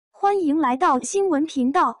欢迎来到新闻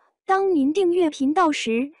频道。当您订阅频道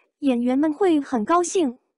时，演员们会很高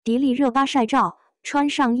兴。迪丽热巴晒照，穿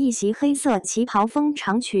上一袭黑色旗袍风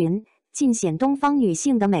长裙，尽显东方女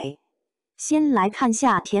性的美。先来看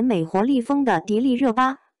下甜美活力风的迪丽热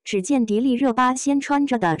巴。只见迪丽热巴先穿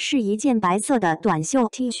着的是一件白色的短袖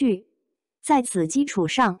T 恤，在此基础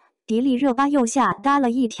上，迪丽热巴右下搭了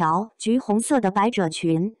一条橘红色的百褶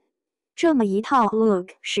裙。这么一套 look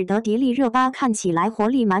使得迪丽热巴看起来活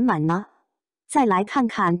力满满呢。再来看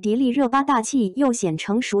看迪丽热巴大气又显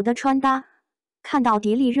成熟的穿搭。看到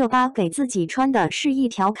迪丽热巴给自己穿的是一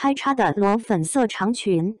条开叉的裸粉色长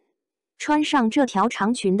裙，穿上这条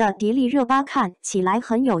长裙的迪丽热巴看起来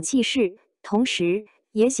很有气势，同时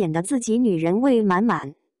也显得自己女人味满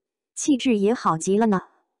满，气质也好极了呢。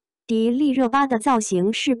迪丽热巴的造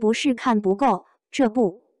型是不是看不够？这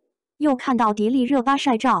不，又看到迪丽热巴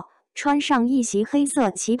晒照，穿上一袭黑色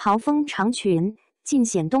旗袍风长裙，尽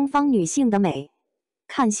显东方女性的美。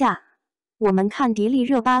看下，我们看迪丽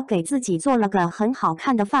热巴给自己做了个很好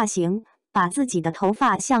看的发型，把自己的头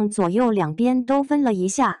发向左右两边都分了一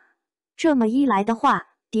下。这么一来的话，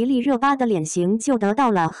迪丽热巴的脸型就得到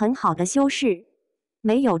了很好的修饰。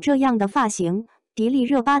没有这样的发型，迪丽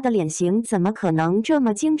热巴的脸型怎么可能这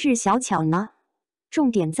么精致小巧呢？重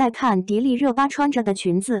点再看迪丽热巴穿着的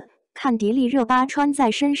裙子，看迪丽热巴穿在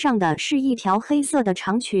身上的是一条黑色的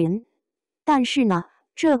长裙，但是呢，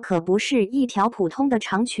这可不是一条普通的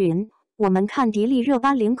长裙。我们看迪丽热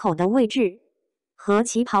巴领口的位置，和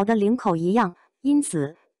旗袍的领口一样，因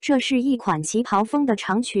此这是一款旗袍风的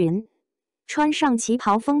长裙。穿上旗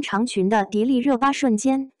袍风长裙的迪丽热巴瞬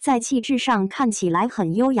间在气质上看起来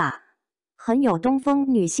很优雅，很有东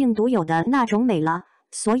风女性独有的那种美了。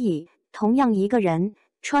所以，同样一个人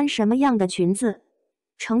穿什么样的裙子，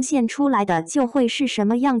呈现出来的就会是什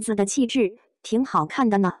么样子的气质，挺好看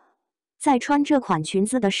的呢。在穿这款裙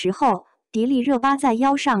子的时候，迪丽热巴在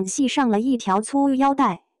腰上系上了一条粗腰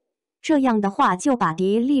带，这样的话就把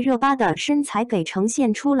迪丽热巴的身材给呈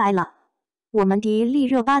现出来了。我们迪丽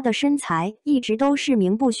热巴的身材一直都是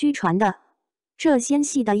名不虚传的，这纤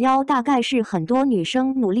细的腰大概是很多女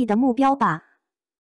生努力的目标吧。